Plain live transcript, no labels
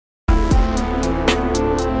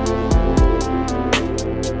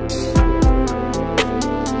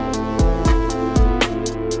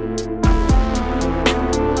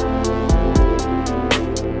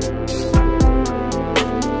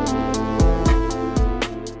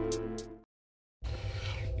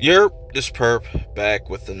Yerp, this perp back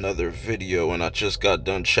with another video, and I just got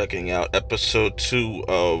done checking out episode 2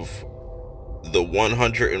 of the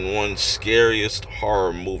 101 scariest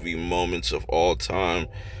horror movie moments of all time.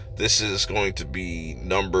 This is going to be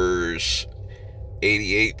numbers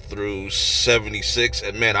 88 through 76,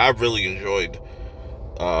 and man, I really enjoyed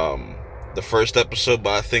um, the first episode,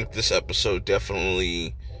 but I think this episode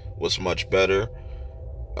definitely was much better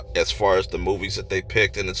as far as the movies that they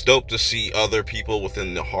picked. And it's dope to see other people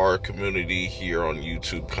within the horror community here on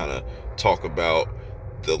YouTube kind of talk about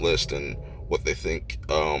the list and what they think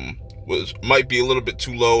was might be a little bit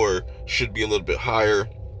too low or should be a little bit higher.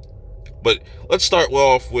 But let's start well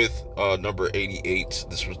off with number 88.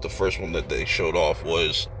 This was the first one that they showed off,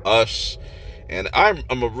 was Us. And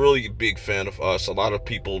I'm a really big fan of Us. A lot of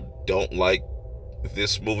people don't like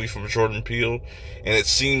this movie from Jordan Peele, and it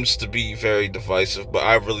seems to be very divisive, but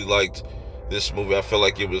I really liked this movie. I feel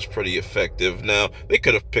like it was pretty effective. Now, they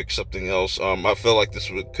could have picked something else. I feel like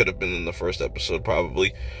could have been in the first episode,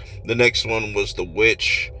 probably. The next one was The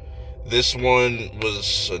Witch. This one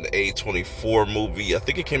was an A24 movie. I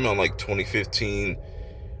think it came out in like 2015.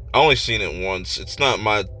 I only seen it once. It's not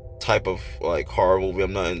my type of like horror movie.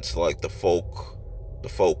 I'm not into like the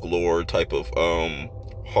folklore type of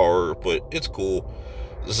horror, but it's cool.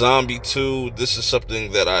 Zombie 2, this is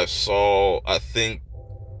something that I saw, I think,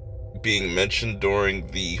 being mentioned during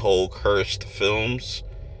the whole Cursed films.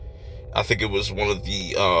 I think it was one of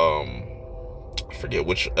the I forget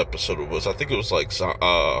which episode it was. I think it was like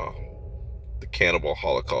the Cannibal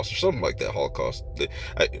Holocaust or something like that. Holocaust.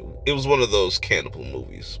 It was one of those cannibal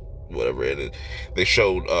movies, whatever. And they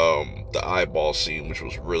showed the eyeball scene, which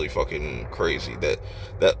was really fucking crazy. That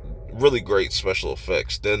really great special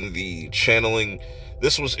effects. Then the channeling.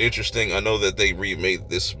 This was interesting. I know that they remade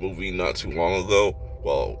this movie not too long ago.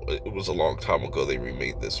 Well, it was a long time ago they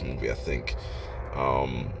remade this movie, I think.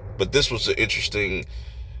 But this was an interesting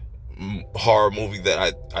horror movie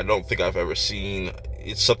that I don't think I've ever seen.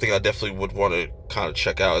 It's something I definitely would want to kind of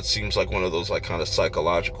check out. It seems like one of those like kind of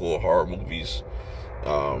psychological horror movies,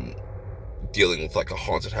 dealing with like a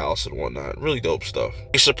haunted house and whatnot. Really dope stuff.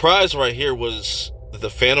 A surprise right here was The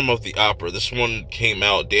Phantom of the Opera. This one came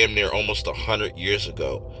out damn near almost 100 years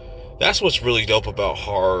ago. That's what's really dope about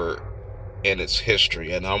horror and its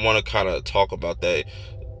history, and I want to kind of talk about that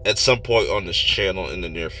at some point on this channel in the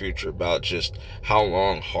near future, about just how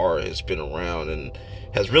long horror has been around and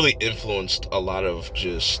has really influenced a lot of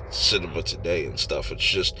just cinema today and stuff. It's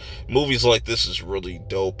just movies like this is really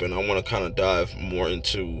dope, and I want to kind of dive more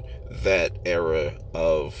into that era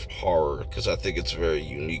of horror because I think it's very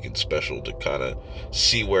unique and special to kind of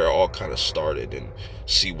see where it all kind of started and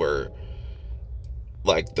see where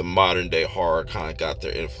like the modern day horror kind of got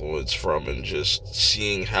their influence from, and just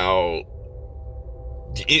seeing how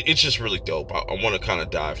it's just really dope. I want to kind of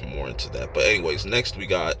dive more into that. But anyways, next we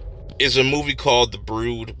got is a movie called The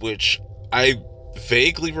Brood, which I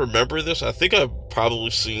vaguely remember this. I think I've probably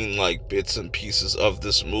seen like bits and pieces of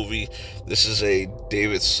this movie. This is a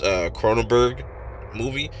David Cronenberg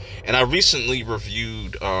movie, and I recently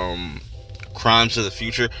reviewed Crimes of the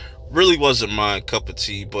Future. Really wasn't my cup of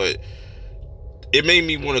tea, but it made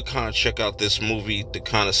me want to kind of check out this movie to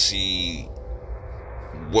kind of see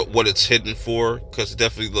what it's hidden for, because it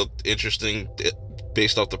definitely looked interesting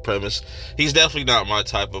based off the premise. He's definitely not my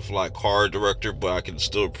type of like horror director, but I can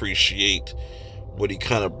still appreciate what he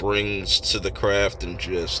kind of brings to the craft and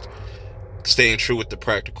just staying true with the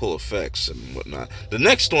practical effects and whatnot. The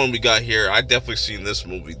next one we got here, I definitely seen this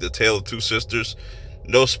movie, The Tale of Two Sisters.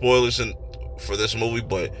 No spoilers for this movie,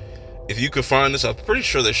 but if you could find this, I'm pretty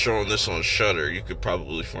sure they're showing this on Shudder. You could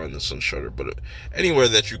probably find this on Shudder, but anywhere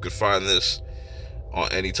that you could find this on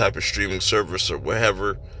any type of streaming service or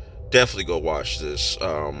wherever, definitely go watch this.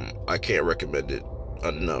 I can't recommend it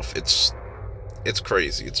enough. It's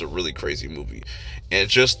crazy. It's a really crazy movie, and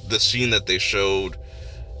just the scene that they showed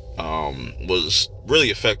was really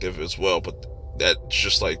effective as well. But that's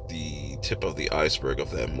just like the tip of the iceberg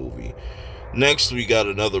of that movie. Next, we got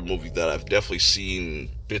another movie that I've definitely seen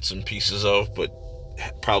bits and pieces of, but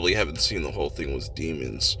probably haven't seen the whole thing, was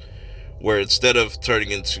Demons, where instead of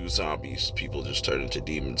turning into zombies, people just turn into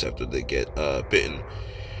demons after they get bitten.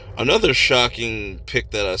 Another shocking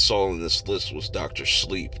pick that I saw in this list was Dr.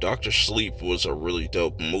 Sleep. Dr. Sleep was a really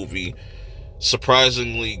dope movie.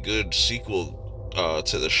 Surprisingly good sequel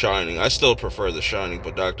to The Shining. I still prefer The Shining,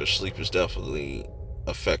 but Dr. Sleep is definitely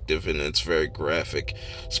effective, and it's very graphic.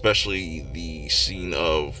 Especially the scene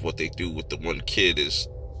of what they do with the one kid is...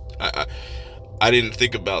 I didn't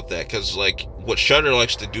think about that, because like what Shudder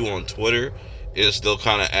likes to do on Twitter is they'll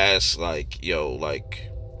kind of ask like, yo, like,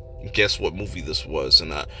 guess what movie this was,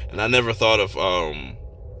 and I never thought of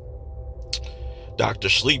Dr.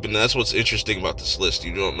 Sleep, and that's what's interesting about this list.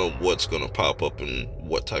 You don't know what's going to pop up in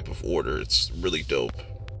what type of order. It's really dope.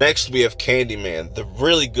 Next, we have Candyman, the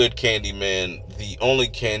really good Candyman, the only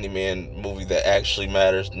Candyman movie that actually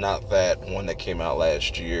matters, not that one that came out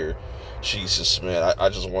last year. Jesus, man, I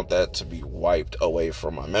just want that to be wiped away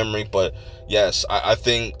from my memory. But yes, I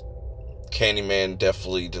think Candyman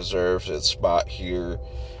definitely deserves its spot here.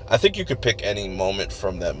 I think you could pick any moment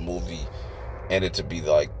from that movie and it to be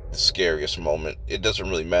like the scariest moment. It doesn't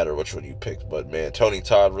really matter which one you picked, but man, Tony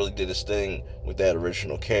Todd really did his thing with that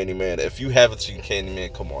original Candyman. If you haven't seen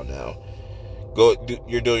Candyman, come on now.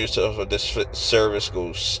 You're doing yourself a disservice.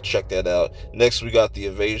 Go check that out. Next, we got the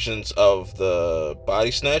Invasions of the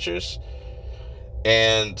Body Snatchers.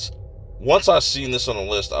 And once I seen this on the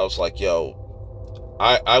list, I was like, yo,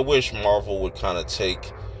 I wish Marvel would kind of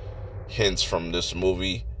take hints from this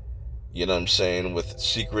movie, you know what I'm saying, with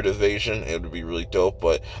Secret Invasion. It would be really dope.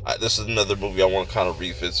 But this is another movie I want to kind of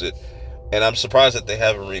revisit, and I'm surprised that they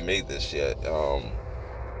haven't remade this yet.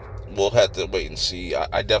 We'll have to wait and see.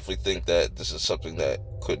 I definitely think that this is something that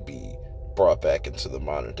could be brought back into the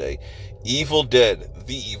modern day. Evil Dead,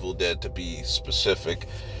 The Evil Dead to be specific,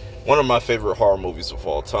 one of my favorite horror movies of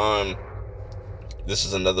all time. This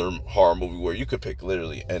is another horror movie where you could pick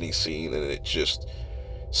literally any scene and it just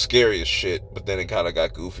scary as shit, but then it kind of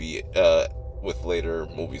got goofy with later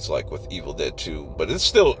movies like with Evil Dead 2. But it's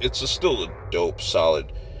still a dope,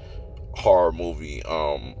 solid horror movie.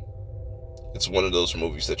 It's one of those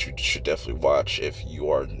movies that you should definitely watch if you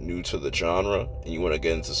are new to the genre and you want to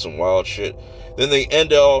get into some wild shit. Then they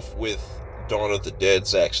end off with Dawn of the Dead,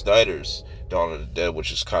 Zack Snyder's Dawn of the Dead,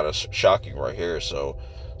 which is kind of shocking right here. So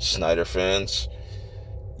Snyder fans,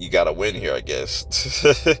 you gotta win here, I guess.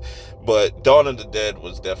 But Dawn of the Dead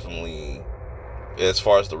was definitely, as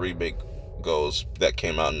far as the remake goes, that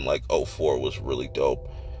came out in like 2004, was really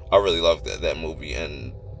dope. I really loved that movie,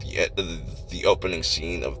 and the opening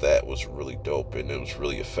scene of that was really dope, and it was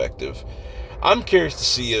really effective. I'm curious to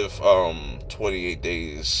see if 28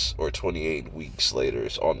 days or 28 weeks later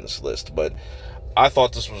is on this list, but I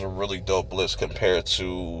thought this was a really dope list compared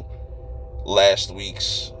to last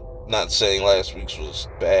week's. Not saying last week's was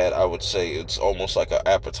bad, I would say it's almost like an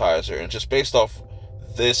appetizer, and just based off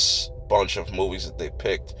this bunch of movies that they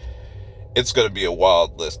picked, it's going to be a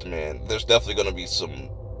wild list, man. There's definitely going to be some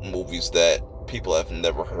movies that people have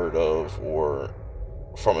never heard of, or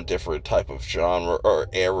from a different type of genre or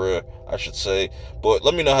era, I should say. But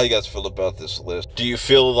let me know how you guys feel about this list. Do you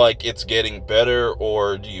feel like it's getting better,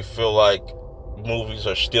 or do you feel like movies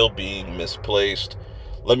are still being misplaced?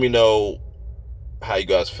 Let me know how you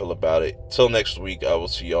guys feel about it. Till next week, I will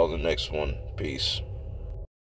see y'all in the next one. Peace.